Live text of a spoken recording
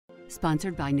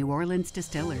Sponsored by New Orleans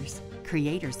Distillers,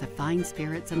 creators of fine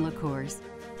spirits and liqueurs.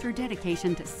 Through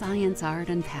dedication to science, art,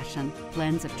 and passion,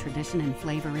 blends of tradition and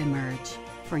flavor emerge.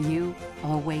 For you,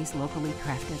 always locally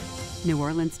crafted. New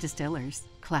Orleans Distillers,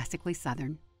 classically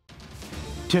Southern.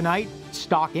 Tonight,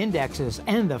 stock indexes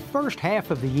end the first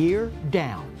half of the year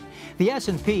down. The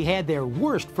S&P had their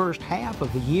worst first half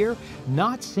of the year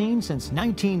not seen since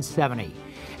 1970.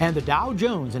 And the Dow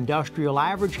Jones Industrial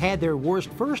Average had their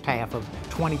worst first half of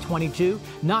 2022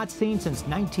 not seen since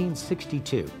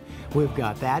 1962. We've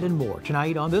got that and more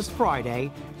tonight on this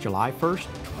Friday, July 1st,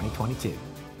 2022.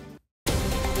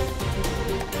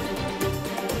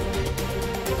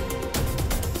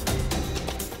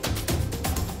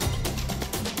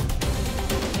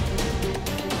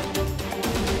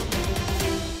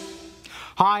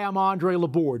 Hi, I'm Andre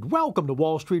Laborde. Welcome to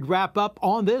Wall Street Wrap-Up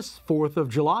on this 4th of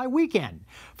July weekend.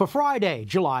 For Friday,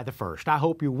 July the 1st, I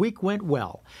hope your week went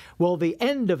well. Well, the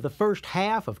end of the first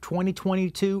half of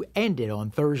 2022 ended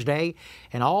on Thursday,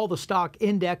 and all the stock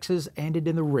indexes ended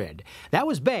in the red. That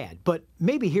was bad, but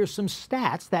maybe here's some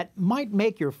stats that might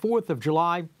make your 4th of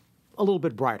July a little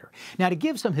bit brighter. Now, to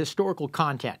give some historical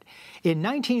content, in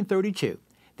 1932,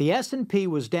 the S&P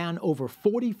was down over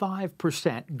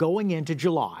 45% going into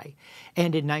July,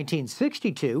 and in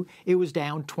 1962, it was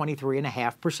down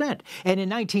 23.5%, and in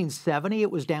 1970, it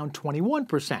was down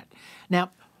 21%. Now,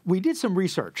 we did some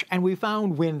research, and we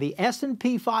found when the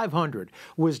S&P 500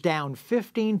 was down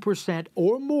 15%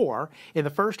 or more in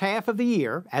the first half of the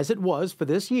year, as it was for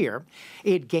this year,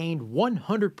 it gained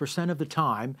 100% of the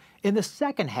time in the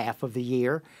second half of the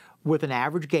year with an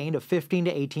average gain of 15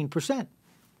 to 18%.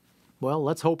 Well,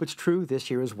 let's hope it's true this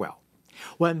year as well.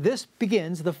 When this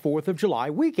begins the 4th of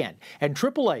July weekend, and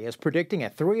AAA is predicting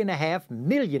that 3.5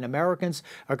 million Americans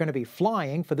are going to be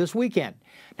flying for this weekend.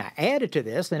 Now, added to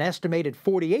this, an estimated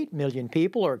 48 million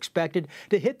people are expected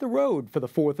to hit the road for the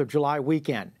 4th of July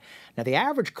weekend. Now, the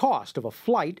average cost of a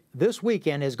flight this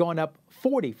weekend has gone up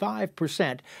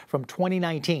 45% from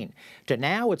 2019 to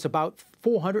now it's about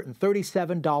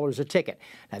 $437 a ticket.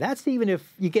 Now, that's even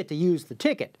if you get to use the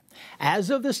ticket.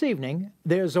 As of this evening,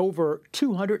 there's over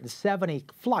 270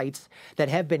 flights that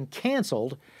have been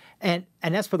canceled, and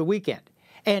that's for the weekend.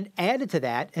 And added to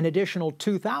that, an additional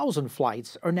 2,000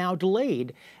 flights are now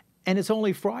delayed, and it's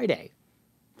only Friday.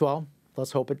 Well,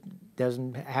 let's hope it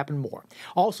doesn't happen more.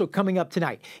 Also coming up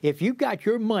tonight, if you've got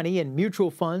your money in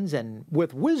mutual funds and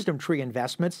with Wisdom Tree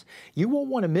investments, you won't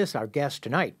want to miss our guest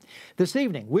tonight. This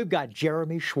evening, we've got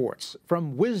Jeremy Schwartz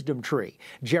from Wisdom Tree.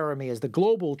 Jeremy is the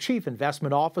Global Chief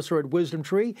Investment Officer at Wisdom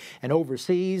Tree and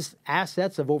oversees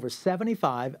assets of over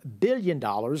 $75 billion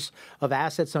of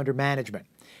assets under management.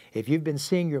 If you've been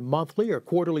seeing your monthly or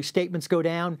quarterly statements go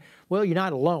down, well, you're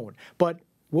not alone. But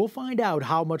we'll find out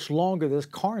how much longer this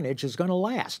carnage is going to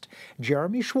last.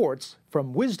 Jeremy Schwartz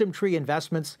from Wisdom Tree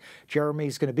Investments.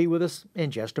 Jeremy's going to be with us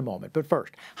in just a moment. But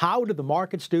first, how did the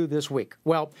markets do this week?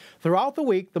 Well, throughout the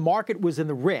week, the market was in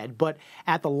the red, but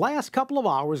at the last couple of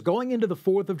hours going into the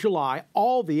 4th of July,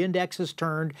 all the indexes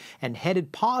turned and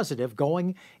headed positive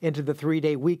going into the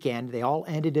three-day weekend. They all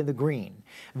ended in the green.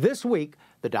 This week,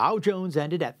 the Dow Jones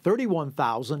ended at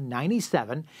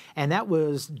 31,097, and that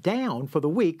was down for the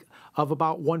week of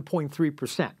about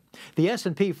 1.3%. The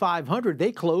S&P 500,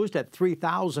 they closed at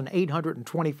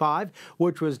 3,825,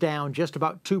 which was down just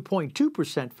about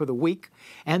 2.2% for the week.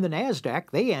 And the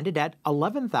NASDAQ, they ended at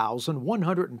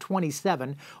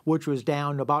 11,127, which was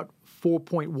down about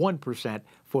 4.1%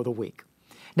 for the week.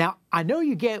 Now, I know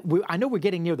we're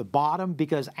getting near the bottom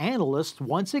because analysts,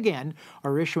 once again,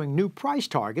 are issuing new price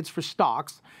targets for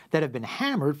stocks that have been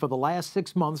hammered for the last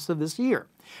 6 months of this year.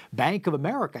 Bank of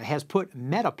America has put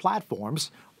Meta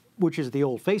Platforms, which is the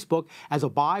old Facebook, as a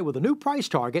buy with a new price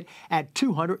target at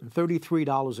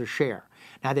 $233 a share.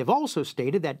 Now, they've also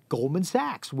stated that Goldman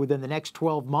Sachs, within the next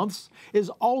 12 months, is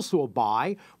also a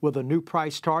buy with a new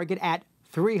price target at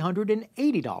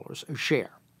 $380 a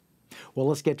share. Well,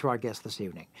 let's get to our guest this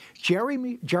evening.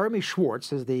 Jeremy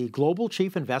Schwartz is the Global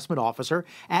Chief Investment Officer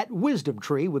at Wisdom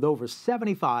Tree with over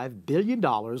 $75 billion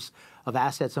of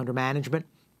assets under management.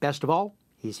 Best of all,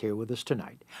 he's here with us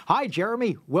tonight. Hi,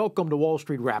 Jeremy. Welcome to Wall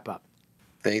Street Wrap-Up.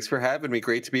 Thanks for having me.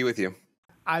 Great to be with you.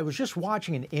 I was just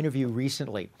watching an interview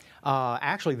recently,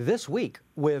 actually this week,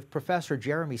 with Professor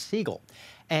Jeremy Siegel,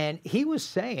 and he was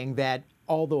saying that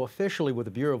although officially with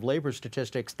the Bureau of Labor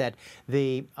Statistics that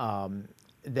the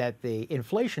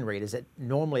inflation rate is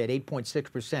normally at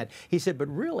 8.6%. He said, but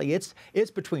really it's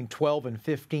between 12 and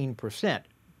 15%.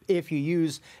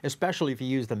 Especially if you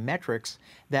use the metrics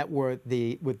that with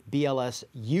BLS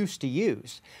used to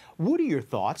use. What are your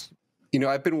thoughts?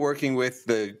 I've been working with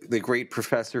the great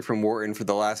professor from Wharton for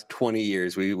the last 20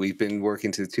 years. We've been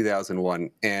working since 2001,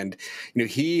 and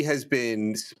he has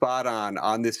been spot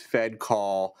on this Fed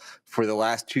call for the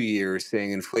last 2 years,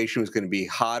 saying inflation was going to be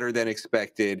hotter than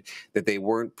expected, that they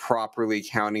weren't properly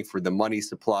accounting for the money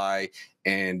supply,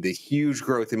 and the huge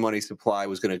growth in money supply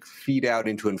was going to feed out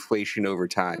into inflation over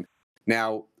time.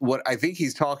 Now, what I think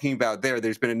he's talking about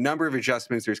there's been a number of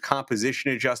adjustments. There's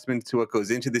composition adjustments to what goes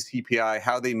into the CPI,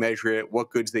 how they measure it, what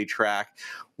goods they track.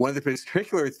 One of the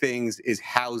particular things is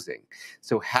housing.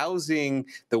 So housing,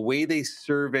 the way they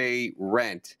survey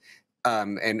rent,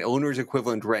 and owner's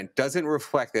equivalent rent doesn't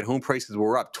reflect that home prices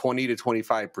were up 20 to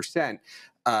 25%.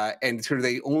 And sort of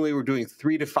they only were doing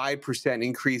 3 to 5%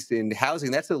 increase in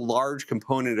housing. That's a large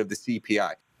component of the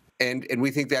CPI. And we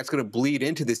think that's going to bleed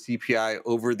into the CPI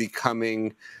over the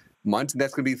coming months. And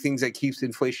that's going to be things that keeps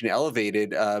inflation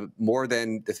elevated more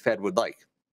than the Fed would like.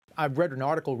 I've read an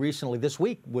article recently this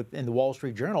week in the Wall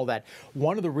Street Journal that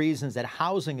one of the reasons that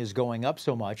housing is going up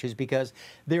so much is because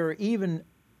there are even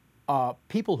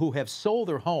people who have sold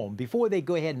their home before they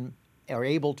go ahead and are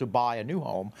able to buy a new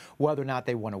home, whether or not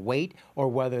they want to wait or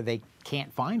whether they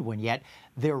can't find one yet,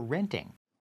 they're renting.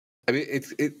 I mean,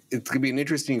 it's going to be an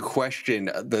interesting question.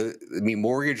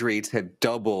 Mortgage rates have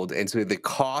doubled, and so the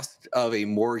cost of a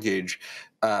mortgage,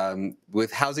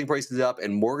 with housing prices up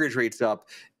and mortgage rates up,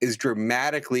 is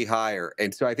dramatically higher.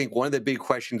 And so I think one of the big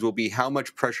questions will be how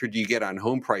much pressure do you get on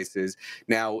home prices?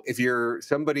 Now, if you're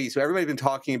somebody, so everybody's been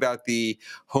talking about the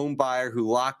home buyer who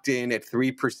locked in at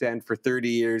 3% for 30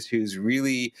 years, who's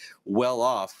really well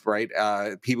off, right?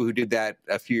 People who did that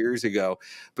a few years ago.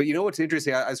 But you know what's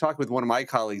interesting? I was talking with one of my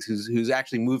colleagues who's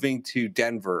actually moving to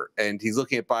Denver, and he's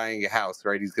looking at buying a house,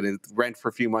 right? He's going to rent for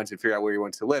a few months and figure out where he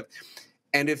wants to live.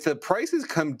 And if the prices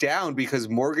come down because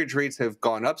mortgage rates have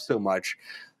gone up so much,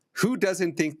 who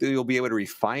doesn't think that you'll be able to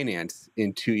refinance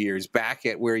in 2 years back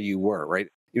at where you were, right?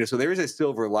 So there is a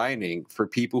silver lining for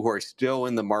people who are still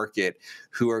in the market,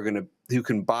 who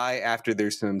can buy after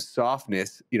there's some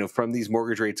softness, from these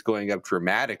mortgage rates going up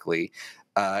dramatically,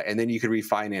 and then you can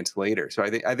refinance later. So I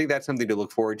think that's something to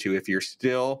look forward to if you're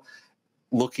still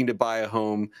looking to buy a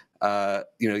home.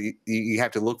 You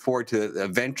have to look forward to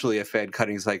eventually a Fed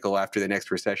cutting cycle after the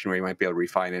next recession where you might be able to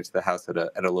refinance the house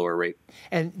at a lower rate.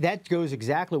 And that goes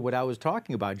exactly what I was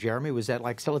talking about, Jeremy, was that,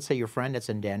 like, so let's say your friend that's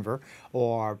in Denver,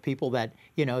 or people that,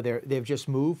 they've just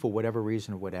moved for whatever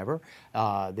reason or whatever,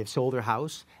 they've sold their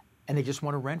house and they just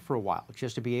want to rent for a while,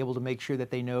 just to be able to make sure that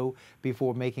they know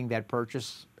before making that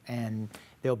purchase and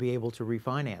they'll be able to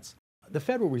refinance. The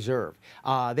Federal Reserve,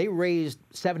 they raised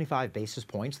 75 basis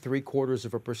points,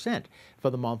 0.75% for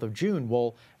the month of June.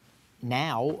 Well,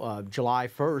 now, July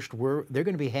 1st, they're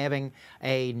going to be having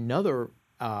another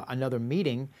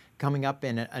meeting coming up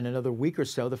in another week or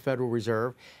so, the Federal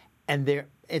Reserve, and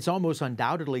it's almost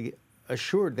undoubtedly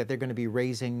assured that they're going to be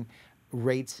raising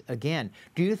rates again.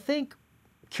 Do you think,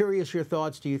 curious your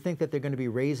thoughts, do you think that they're going to be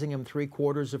raising them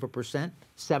 0.75%,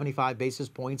 75 basis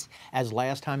points as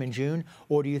last time in June?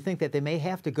 Or do you think that they may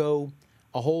have to go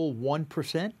a whole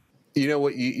 1%? You know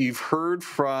what, you've heard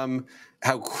from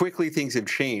how quickly things have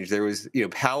changed. There was,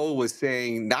 Powell was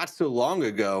saying not so long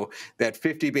ago that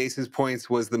 50 basis points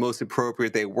was the most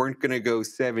appropriate. They weren't going to go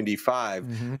 75.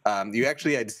 Mm-hmm. You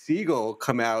actually had Siegel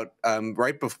come out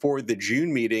right before the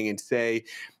June meeting and say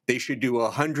they should do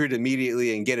 100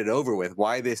 immediately and get it over with.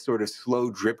 Why this sort of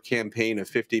slow drip campaign of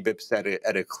 50 bips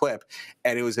at a clip?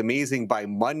 And it was amazing. By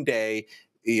Monday,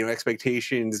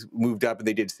 expectations moved up and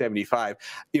they did 75.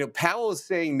 Powell is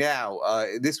saying now,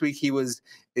 this week he was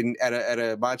at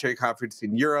a monetary conference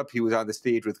in Europe. He was on the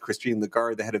stage with Christine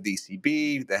Lagarde, the head of the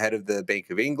ECB, the head of the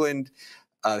Bank of England,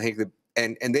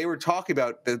 and they were talking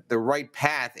about the right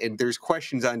path. And there's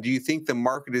questions on, do you think the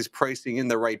market is pricing in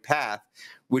the right path,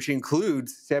 which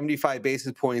includes 75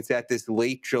 basis points at this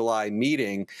late July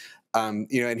meeting?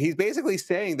 And he's basically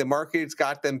saying the market's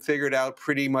got them figured out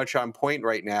pretty much on point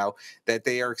right now, that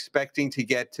they are expecting to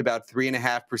get to about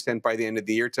 3.5% by the end of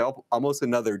the year. It's almost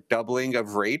another doubling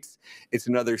of rates. It's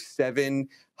another 7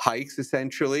 hikes,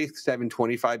 essentially, 7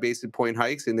 25 basis point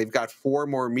hikes, and they've got 4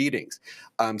 more meetings.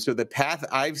 So the path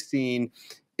I've seen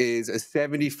is a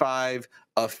 75,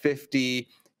 a 50,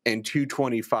 and 2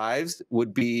 25s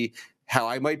would be how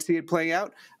I might see it playing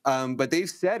out. But they've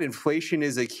said inflation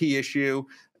is a key issue.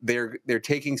 They're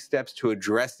taking steps to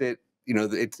address it.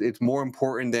 It's more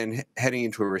important than heading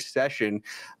into a recession.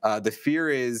 The fear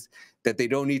is that they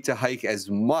don't need to hike as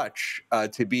much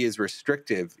to be as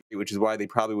restrictive, which is why they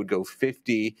probably would go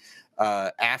 50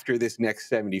 after this next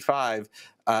 75,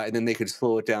 and then they could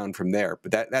slow it down from there.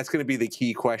 But that's going to be the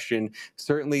key question.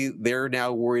 Certainly, they're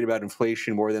now worried about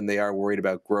inflation more than they are worried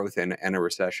about growth and a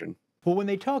recession. Well, when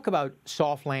they talk about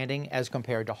soft landing as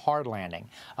compared to hard landing,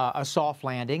 a soft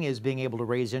landing is being able to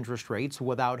raise interest rates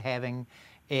without having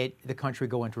the country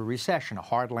go into a recession. A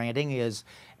hard landing is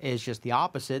just the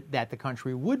opposite, that the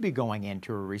country would be going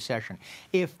into a recession.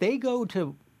 If they go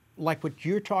to, like what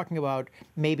you're talking about,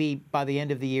 maybe by the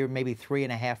end of the year, maybe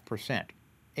 3.5%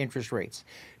 interest rates,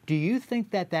 do you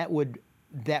think that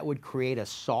would create a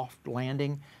soft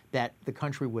landing, that the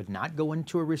country would not go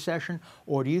into a recession?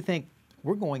 Or do you think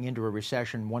we're going into a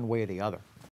recession one way or the other?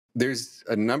 There's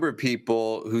a number of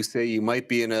people who say you might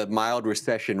be in a mild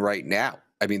recession right now.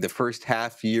 I mean, the first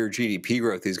half year GDP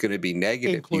growth is going to be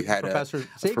negative. You had Professor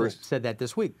Siegel said that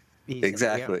this week.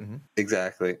 Exactly. Said, yeah.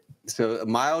 Exactly. So a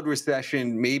mild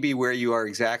recession, maybe where you are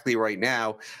exactly right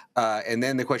now. And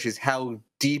then the question is, how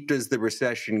deep does the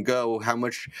recession go? How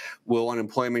much will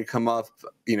unemployment come up?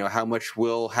 How much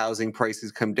will housing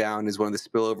prices come down is one of the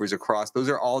spillovers across. Those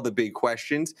are all the big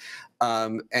questions.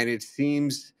 And it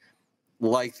seems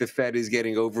like the Fed is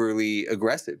getting overly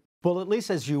aggressive. Well, at least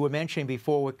as you were mentioning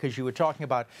before, because you were talking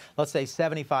about, let's say,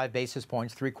 75 basis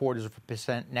points,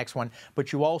 0.75% next one,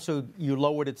 but you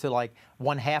lowered it to like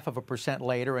 0.5%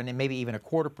 later, and then maybe even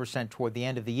 0.25% toward the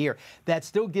end of the year. That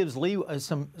still gives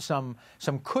some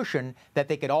cushion that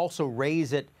they could also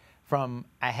raise it from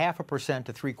 0.5%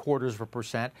 to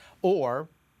 0.75%, or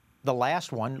the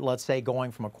last one, let's say,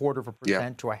 going from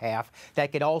 0.25% to 0.5%.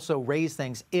 That could also raise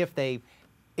things if they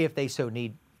so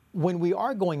need. When we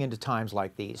are going into times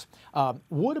like these,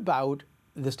 what about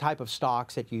this type of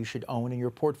stocks that you should own in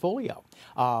your portfolio?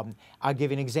 I'll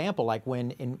give you an example, like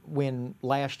when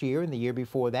last year and the year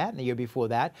before that and the year before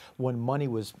that, when money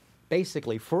was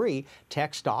basically free,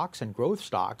 tech stocks and growth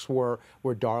stocks were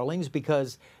darlings,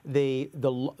 because the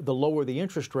lower the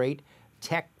interest rate,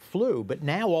 tech flew. But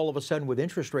now all of a sudden, with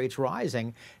interest rates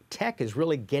rising, tech is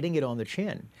really getting it on the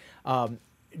chin.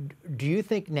 Do you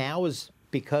think now is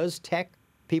because tech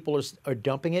people are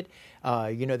dumping it?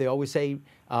 They always say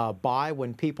buy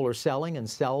when people are selling and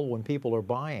sell when people are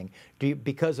buying.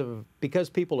 Because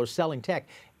people are selling tech,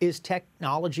 is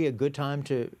technology a good time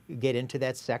to get into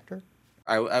that sector?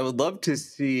 I would love to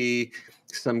see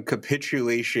some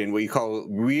capitulation, what you call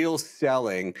real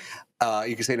selling.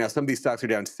 You can say, now some of these stocks are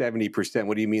down 70%.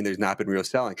 What do you mean there's not been real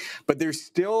selling? But there's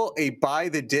still a buy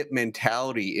the dip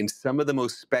mentality in some of the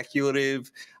most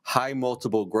speculative, high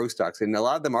multiple growth stocks. And a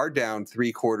lot of them are down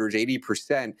 3/4,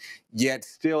 80%, yet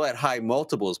still at high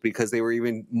multiples, because they were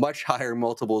even much higher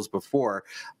multiples before.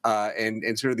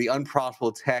 And sort of the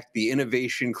unprofitable tech, the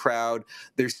innovation crowd,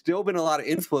 there's still been a lot of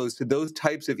inflows to those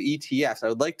types of ETFs. I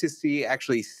would like to see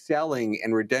actually selling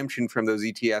and redemption from those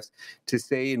ETFs to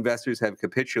say investors have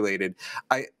capitulated.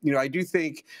 I do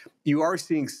think you are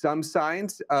seeing some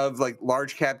signs of like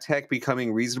large cap tech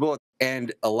becoming reasonable.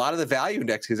 And a lot of the value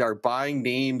indexes are buying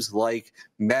names like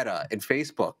Meta and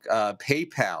Facebook,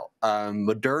 PayPal,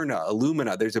 Moderna,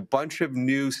 Illumina. There's a bunch of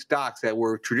new stocks that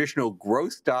were traditional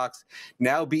growth stocks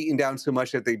now beaten down so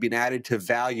much that they've been added to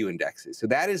value indexes. So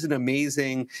that is an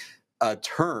amazing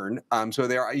turn.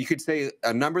 So you could say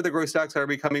a number of the growth stocks are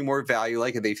becoming more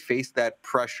value-like, and they face that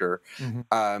pressure.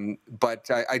 Mm-hmm. But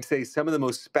I'd say some of the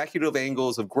most speculative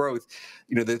angles of growth,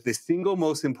 the single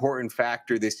most important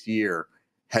factor this year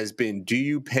has been, do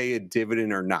you pay a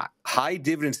dividend or not? High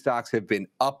dividend stocks have been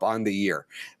up on the year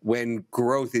when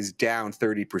growth is down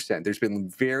 30%. There's been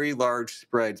very large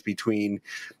spreads between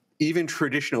even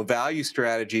traditional value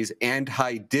strategies and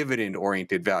high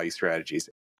dividend-oriented value strategies.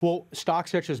 Well,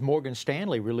 stocks such as Morgan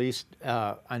Stanley released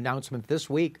an announcement this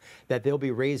week that they'll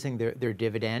be raising their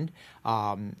dividend.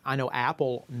 I know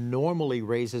Apple normally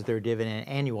raises their dividend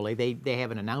annually. They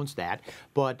haven't announced that,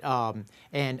 but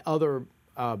and other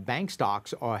bank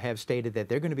stocks have stated that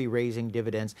they're going to be raising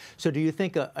dividends. So do you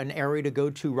think an area to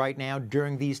go to right now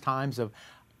during these times of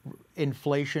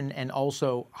inflation and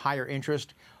also higher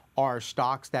interest are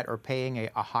stocks that are paying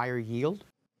a higher yield?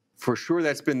 For sure,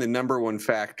 that's been the number one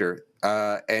factor.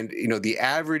 And the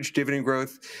average dividend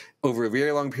growth over a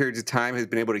very long periods of time has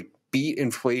been able to beat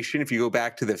inflation. If you go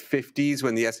back to the 50s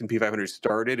when the S&P 500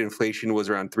 started, inflation was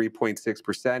around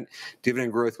 3.6%.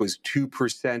 Dividend growth was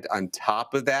 2% on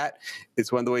top of that.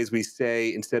 It's one of the ways we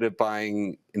say, instead of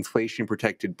buying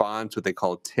inflation-protected bonds, what they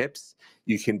call TIPS,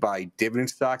 you can buy dividend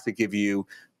stocks that give you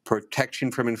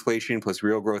protection from inflation plus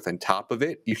real growth on top of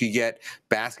it. You could get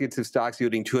baskets of stocks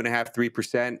yielding 2.5%,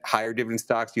 3%, higher dividend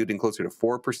stocks yielding closer to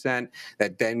 4%,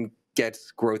 that then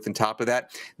gets growth on top of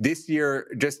that. This year,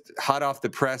 just hot off the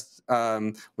press,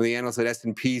 when the analyst at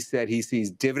S&P said he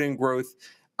sees dividend growth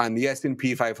on the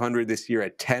S&P 500 this year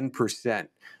at 10%,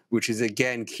 which is,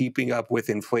 again, keeping up with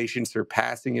inflation,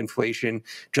 surpassing inflation,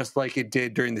 just like it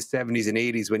did during the 70s and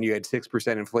 80s when you had 6%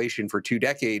 inflation for 2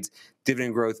 decades.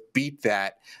 Dividend growth beat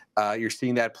that. You're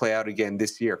seeing that play out again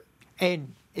this year.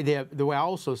 And the way I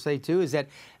also say, too, is that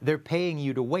they're paying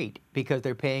you to wait because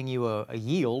they're paying you a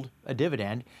yield, a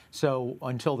dividend. So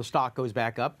until the stock goes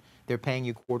back up, they're paying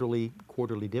you quarterly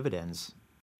dividends.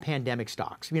 Pandemic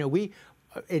stocks.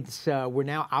 We're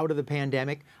now out of the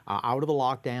pandemic, out of the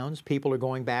lockdowns. People are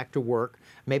going back to work,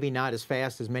 maybe not as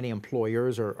fast as many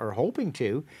employers are hoping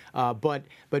to, but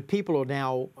people are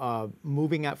now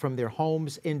moving out from their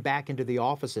homes back into the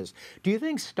offices. Do you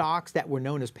think stocks that were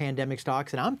known as pandemic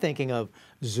stocks, and I'm thinking of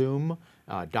Zoom,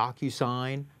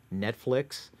 DocuSign,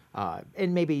 Netflix,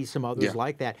 and maybe some others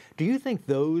like that, do you think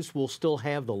those will still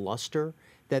have the luster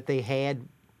that they had,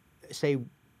 say,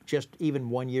 just even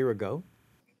 1 year ago?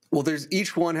 Well,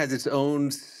 each one has its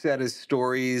own set of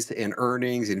stories and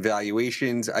earnings and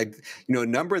valuations. A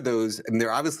number of those, and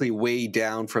they're obviously way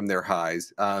down from their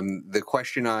highs. The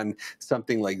question on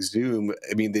something like Zoom,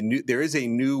 there is a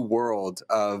new world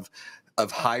of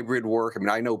hybrid work.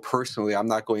 I know personally, I'm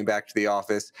not going back to the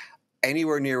office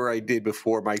anywhere near where I did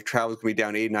before. My travel can be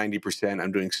down 80-90%.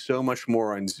 I'm doing so much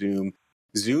more on Zoom.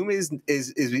 Zoom is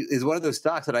one of those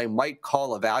stocks that I might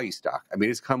call a value stock.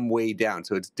 It's come way down,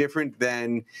 so it's different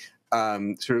than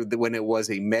when it was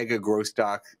a mega growth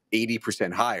stock,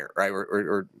 80% higher, right?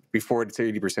 Or before it's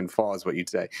 80% fall is what you'd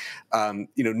say.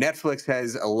 Netflix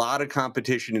has a lot of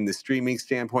competition in the streaming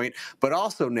standpoint, but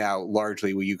also now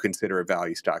largely what you consider a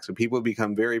value stock. So people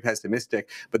become very pessimistic,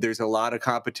 but there's a lot of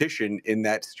competition in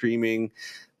that streaming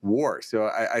war. So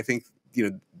I think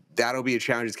that'll be a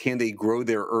challenge. Is can they grow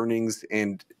their earnings?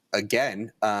 And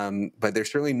again, but they're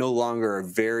certainly no longer a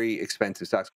very expensive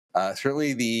stocks.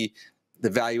 Certainly the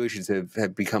valuations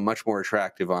have become much more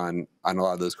attractive on a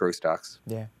lot of those growth stocks.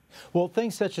 Yeah. Well,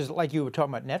 things such as, like you were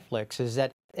talking about Netflix, is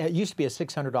that it used to be a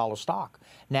 $600 stock.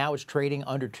 Now it's trading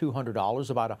under $200,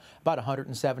 about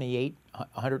 $178,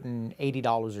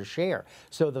 $180 a share.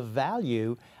 So the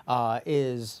value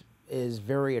is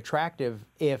very attractive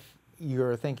if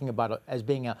you're thinking about it as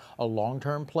being a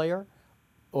long-term player?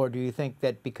 Or do you think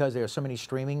that because there are so many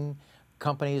streaming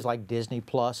companies like Disney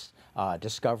Plus,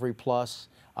 Discovery Plus,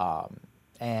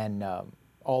 and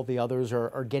all the others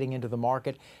are getting into the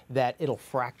market, that it'll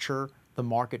fracture the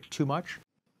market too much?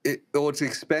 It's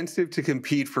expensive to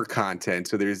compete for content.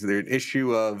 So there's an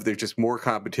issue of there's just more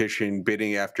competition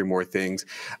bidding after more things.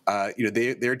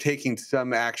 They're taking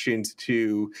some actions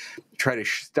to try to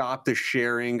stop the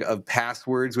sharing of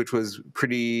passwords, which was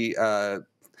pretty,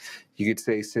 you could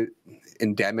say,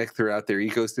 endemic throughout their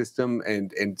ecosystem.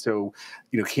 And so,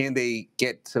 can they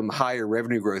get some higher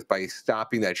revenue growth by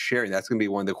stopping that sharing? That's going to be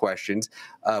one of the questions.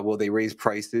 Will they raise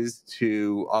prices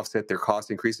to offset their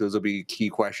cost increase? Those will be key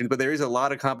questions. But there is a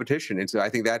lot of competition. And so I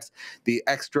think that's the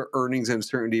extra earnings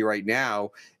uncertainty right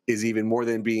now is even more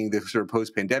than being the sort of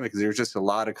post-pandemic, because there's just a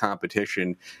lot of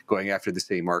competition going after the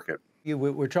same market.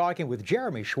 We're talking with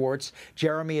Jeremy Schwartz.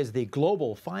 Jeremy is the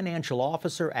Global Financial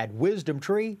Officer at Wisdom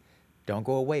Tree. Don't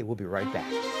go away. We'll be right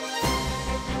back.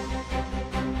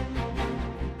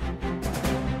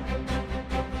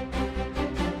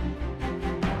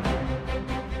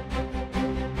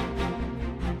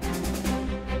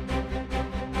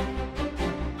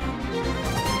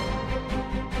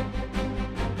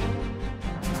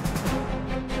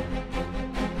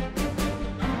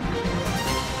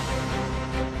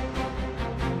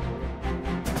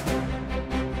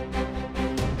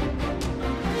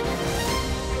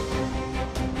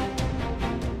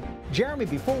 Jeremy,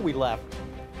 before we left,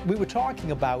 we were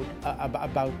talking about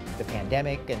the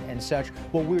pandemic and such.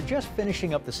 Well, we're just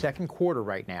finishing up the second quarter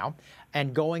right now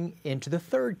and going into the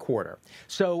third quarter.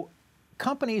 So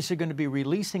companies are going to be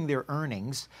releasing their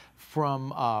earnings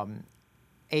from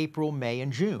April, May,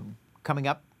 and June coming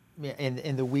up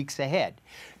in the weeks ahead.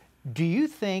 Do you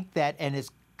think that, and it's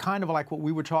kind of like what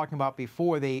we were talking about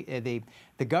before, the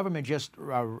government just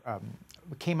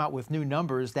came out with new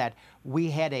numbers that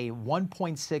we had a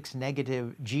 1.6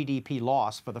 negative GDP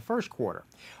loss for the first quarter.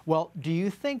 Well, do you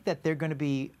think that they're going to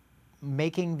be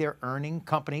making their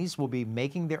companies will be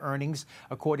making their earnings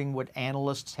according to what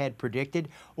analysts had predicted,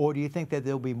 or do you think that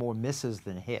there'll be more misses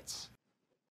than hits?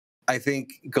 I think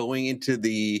going into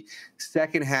the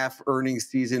second half earnings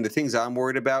season, the things I'm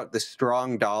worried about, the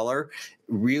strong dollar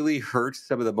really hurts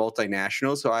some of the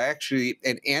multinationals. So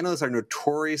and analysts are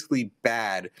notoriously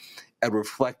bad at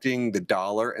reflecting the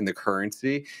dollar and the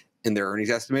currency. in their earnings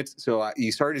estimates. So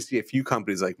you started to see a few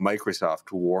companies like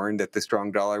Microsoft warn that the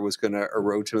strong dollar was going to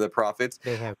erode some of the profits.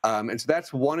 They have. And so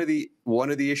that's one of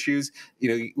the issues.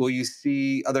 Will you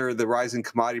see the rise in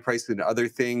commodity prices and other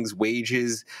things,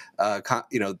 wages,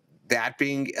 that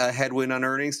being a headwind on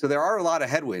earnings. So there are a lot of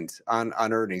headwinds on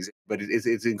earnings, but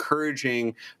it's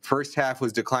encouraging. First half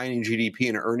was declining GDP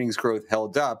and earnings growth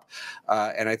held up.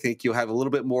 And I think you'll have a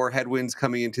little bit more headwinds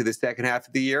coming into the second half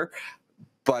of the year.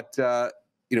 But,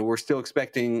 we're still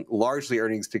expecting largely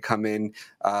earnings to come in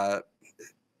a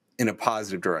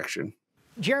positive direction.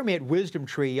 Jeremy, at Wisdom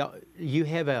Tree, you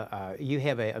have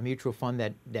a mutual fund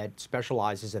that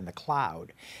specializes in the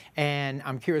cloud, and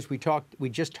I'm curious. We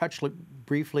just touched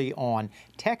briefly on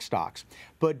tech stocks,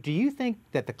 but do you think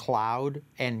that the cloud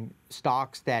and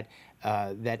stocks that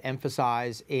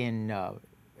emphasize in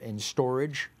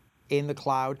storage in the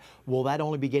cloud, will that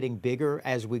only be getting bigger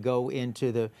as we go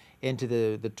into the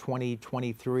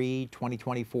 2023,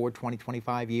 2024,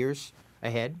 2025 years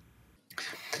ahead?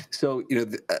 So,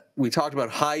 we talked about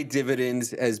high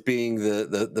dividends as being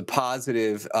the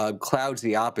positive. Cloud's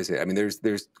the opposite. I mean,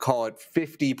 there's call it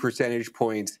 50 percentage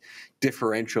points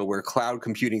differential where cloud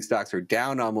computing stocks are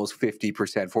down almost 50%,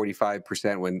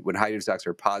 45% when high dividend stocks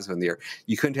are positive in the year.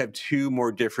 You couldn't have two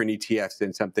more different ETFs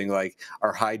than something like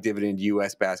our high dividend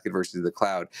U.S. basket versus the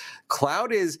cloud.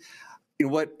 Cloud is,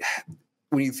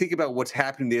 when you think about what's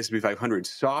happening in the S&P 500,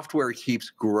 software keeps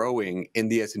growing in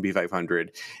the S&P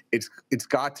 500. It's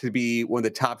got to be one of the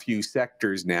top few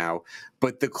sectors now.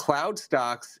 But the cloud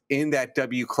stocks in that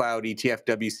W Cloud ETF,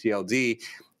 WCLD,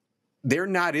 they're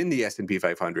not in the S&P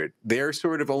 500. They're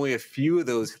sort of only a few of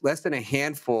those, less than a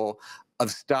handful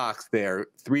of stocks there,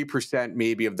 3%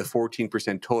 maybe of the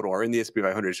 14% total are in the S&P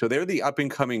 500. So they're the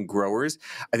up-and-coming growers.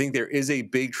 I think there is a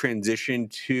big transition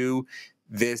to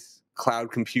this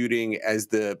cloud computing as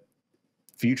the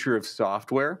future of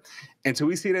software. And so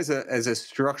we see it as a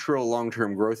structural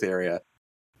long-term growth area.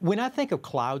 When I think of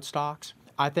cloud stocks,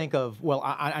 I think of,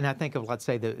 I think of, let's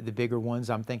say, the bigger ones.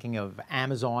 I'm thinking of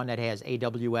Amazon that has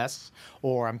AWS,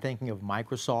 or I'm thinking of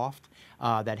Microsoft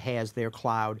that has their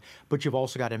cloud. But you've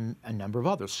also got a number of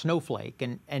others, Snowflake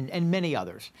and many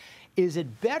others. Is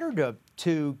it better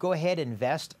to go ahead and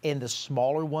invest in the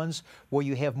smaller ones where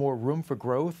you have more room for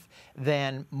growth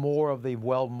than more of the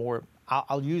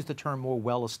I'll use the term more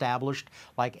well-established,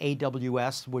 like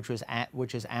AWS, which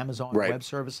is Amazon Web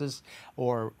Services,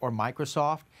 or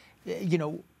Microsoft?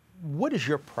 What is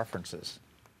your preferences?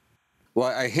 Well,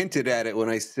 I hinted at it when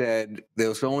I said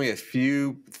there's only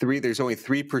there's only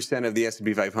 3% of the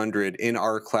S&P 500 in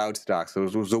our cloud stocks.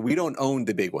 So we don't own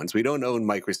the big ones. We don't own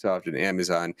Microsoft and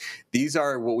Amazon. These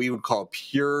are what we would call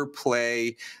pure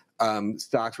play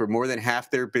stocks where more than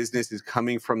half their business is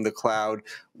coming from the cloud,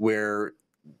 where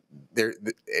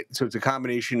so it's a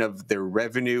combination of their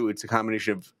revenue. It's a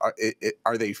combination of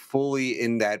are they fully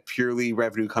in that purely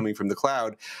revenue coming from the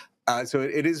cloud? So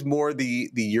it is more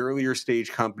the earlier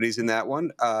stage companies in that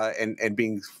one, and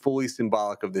being fully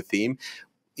symbolic of the theme,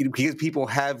 because people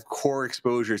have core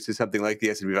exposures to something like the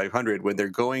S&P 500. When they're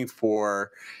going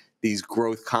for these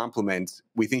growth complements,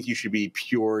 we think you should be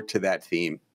pure to that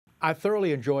theme. I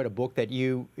thoroughly enjoyed a book that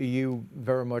you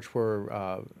very much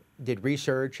did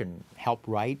research and helped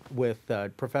write with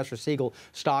Professor Siegel,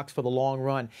 Stocks for the Long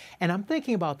Run. And I'm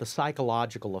thinking about the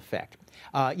psychological effect.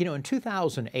 In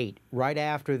 2008, right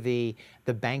after the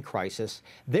bank crisis,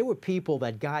 there were people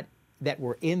that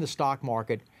were in the stock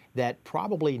market that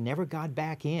probably never got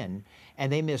back in,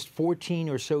 and they missed 14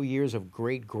 or so years of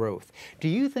great growth. Do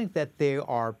you think that there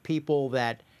are people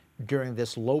that during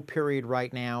this low period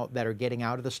right now that are getting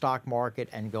out of the stock market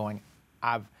and going,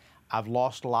 I've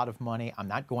lost a lot of money, I'm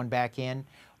not going back in?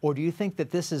 Or do you think that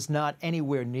this is not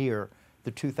anywhere near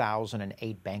the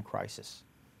 2008 bank crisis?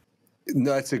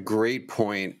 No, that's a great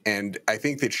point. And I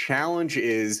think the challenge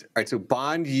is, all right, so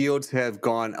bond yields have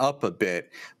gone up a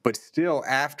bit, but still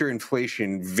after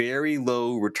inflation, very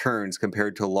low returns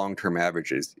compared to long-term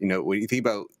averages. When you think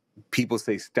about, people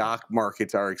say stock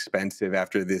markets are expensive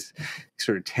after this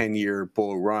sort of 10-year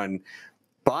bull run.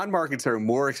 Bond markets are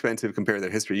more expensive compared to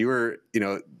their history.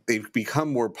 They've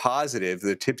become more positive.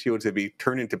 The TIPS yields have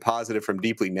turned into positive from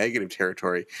deeply negative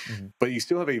territory, but you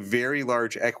still have a very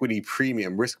large equity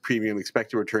premium, risk premium,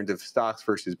 expected returns of stocks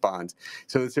versus bonds.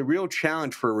 So it's a real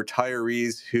challenge for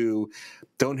retirees who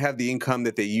don't have the income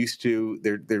that they used to.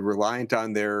 They're reliant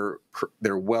on their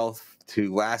wealth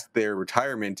to last their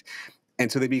retirement,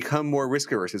 and so they become more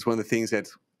risk averse. It's one of the things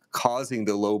that's causing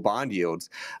the low bond yields.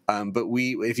 But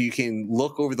if you can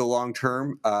look over the long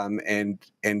term, and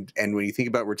when you think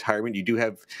about retirement, you do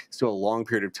have still a long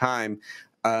period of time.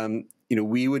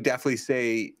 We would definitely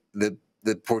say the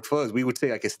the portfolios, we would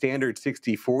say like a standard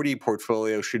 60-40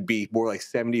 portfolio should be more like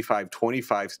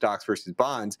 75-25 stocks versus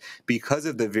bonds because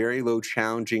of the very low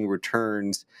challenging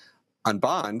returns on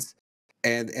bonds.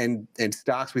 And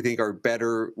stocks we think are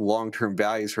better long-term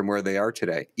values from where they are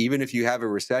today. Even if you have a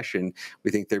recession, we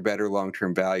think they're better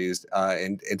long-term values.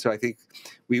 And so I think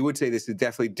we would say this is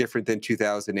definitely different than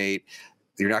 2008.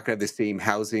 You're not going to have the same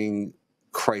housing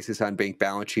crisis on bank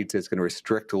balance sheets that's going to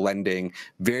restrict lending.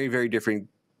 Very, very different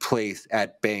place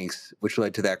at banks, which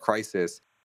led to that crisis.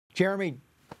 Jeremy,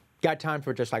 got time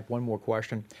for just like one more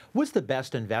question. What's the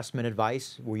best investment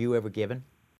advice were you ever given?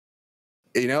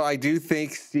 I do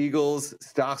think Siegel's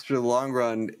Stocks for the Long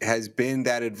Run has been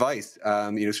that advice.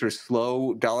 Sort of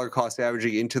slow dollar cost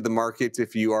averaging into the markets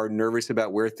if you are nervous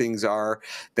about where things are.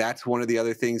 That's one of the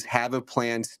other things. Have a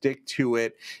plan, stick to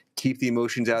it, keep the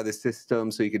emotions out of the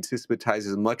system so you can systematize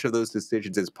as much of those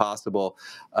decisions as possible.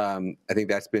 I think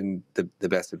that's been the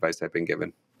best advice I've been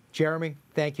given. Jeremy,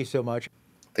 thank you so much.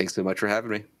 Thanks so much for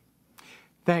having me.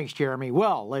 Thanks, Jeremy.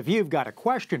 Well, if you've got a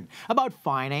question about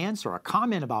finance or a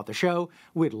comment about the show,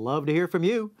 we'd love to hear from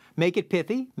you. Make it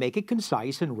pithy, make it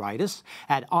concise, and write us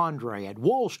at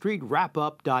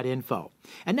andre@wallstreetwrapup.info.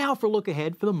 And now for a look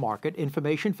ahead for the market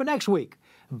information for next week.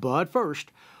 But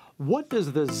first, what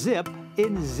does the zip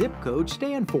in zip code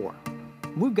stand for?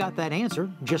 We've got that answer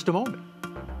in just a moment.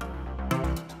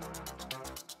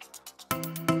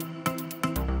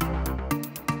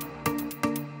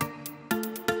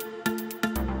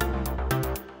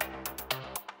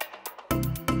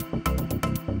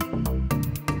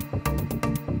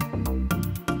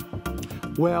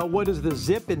 Well, what does the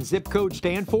zip in zip code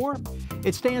stand for?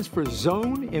 It stands for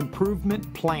Zone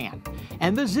Improvement Plan.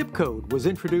 And the zip code was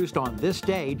introduced on this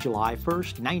day, July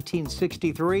 1st,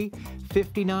 1963,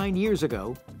 59 years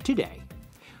ago today.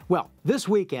 Well, this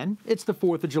weekend, it's the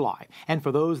 4th of July, and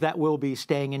for those that will be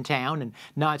staying in town and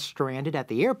not stranded at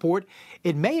the airport,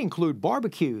 it may include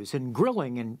barbecues and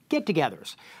grilling and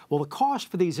get-togethers. Well, the cost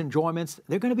for these enjoyments,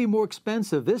 they're going to be more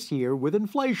expensive this year with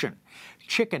inflation.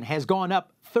 Chicken has gone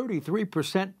up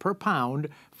 33% per pound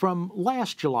from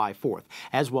last July 4th,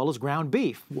 as well as ground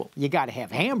beef. Well, you got to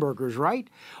have hamburgers, right?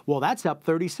 Well, that's up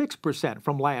 36%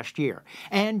 from last year.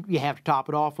 And you have to top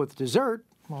it off with dessert.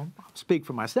 Well, I'll speak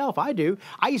for myself, I do.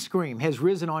 Ice cream has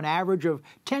risen on average of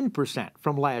 10%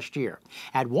 from last year.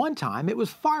 At one time, it was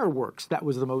fireworks that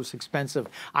was the most expensive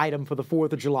item for the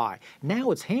 4th of July.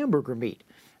 Now it's hamburger meat.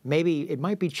 Maybe it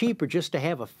might be cheaper just to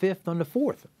have a fifth on the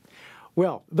 4th.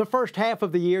 Well, the first half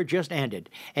of the year just ended.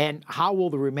 And how will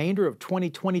the remainder of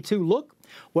 2022 look?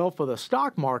 Well, for the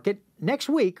stock market, next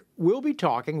week, we'll be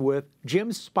talking with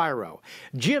Jim Spiro.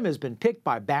 Jim has been picked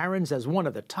by Barron's as one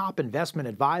of the top investment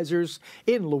advisors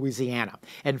in Louisiana.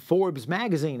 And Forbes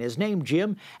magazine has named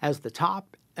Jim as the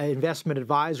top investment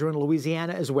advisor in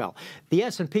Louisiana as well. The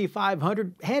S&P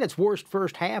 500 had its worst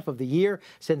first half of the year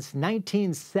since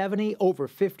 1970, over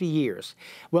 50 years.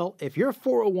 Well, if your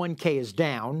 401k is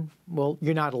down, well,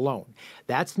 you're not alone.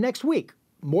 That's next week.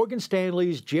 Morgan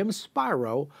Stanley's Jim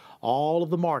Spiro, all of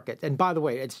the markets. And by the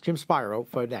way, it's Jim Spiro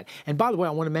for that. And by the way,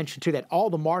 I want to mention too that all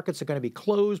the markets are going to be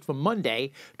closed from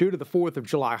Monday due to the 4th of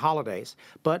July holidays.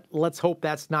 But let's hope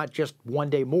that's not just one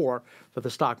day more for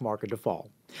the stock market to fall.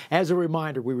 As a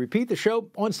reminder, we repeat the show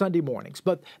on Sunday mornings,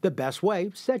 but the best way,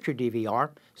 set your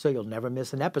DVR so you'll never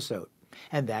miss an episode.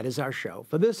 And that is our show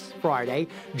for this Friday,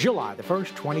 July the 1st,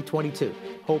 2022.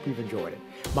 Hope you've enjoyed it.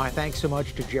 My thanks so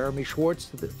much to Jeremy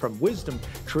Schwartz from Wisdom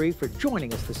Tree for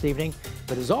joining us this evening.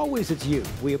 But as always, it's you.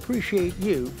 We appreciate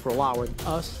you for allowing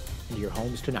us into your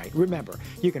homes tonight. Remember,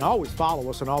 you can always follow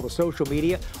us on all the social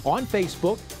media, on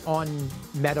Facebook, on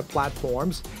Meta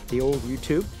platforms, the old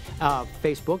YouTube,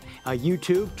 Facebook,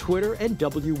 YouTube, Twitter, and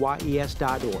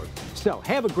WYES.org. So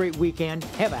have a great weekend,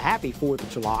 have a happy 4th of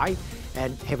July,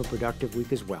 and have a productive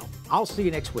week as well. I'll see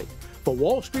you next week. For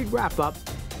Wall Street Wrap Up,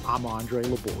 I'm Andre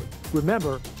Laborde.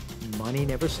 Remember, money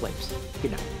never sleeps.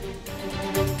 Good night.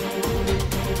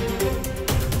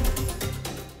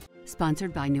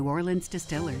 Sponsored by New Orleans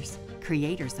Distillers,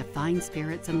 creators of fine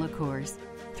spirits and liqueurs.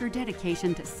 Through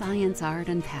dedication to science, art,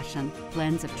 and passion,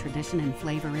 blends of tradition and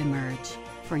flavor emerge.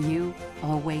 For you,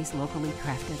 always locally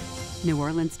crafted. New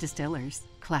Orleans Distillers,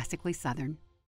 classically Southern.